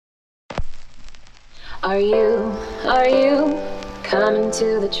Are you coming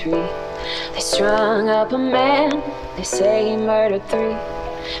to the tree? They strung up a man, they say he murdered 3.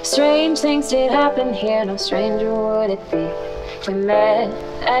 Strange things did happen here, no stranger would it be. We met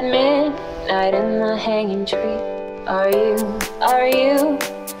at midnight in the hanging tree. Are you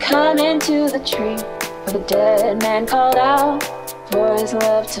coming to the tree where the dead man called out for his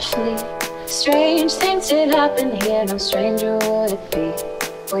love to flee? Strange things did happen here, no stranger would it be.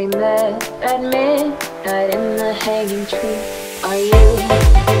 We met at midnight in the hanging tree. Are you?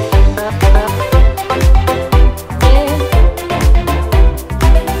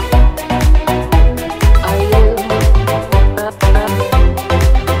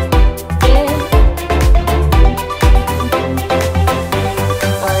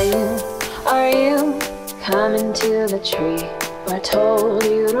 Coming to the tree where I told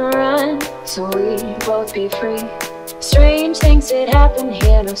you to run so we'd both be free. Strange things did happen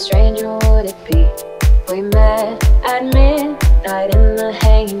here, no stranger would it be. We met at midnight in the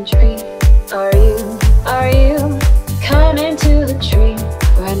hanging tree. Are you coming to the tree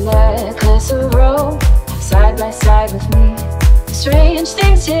where a necklace of rope side by side with me? Strange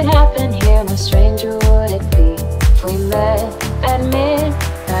things did happen here, no stranger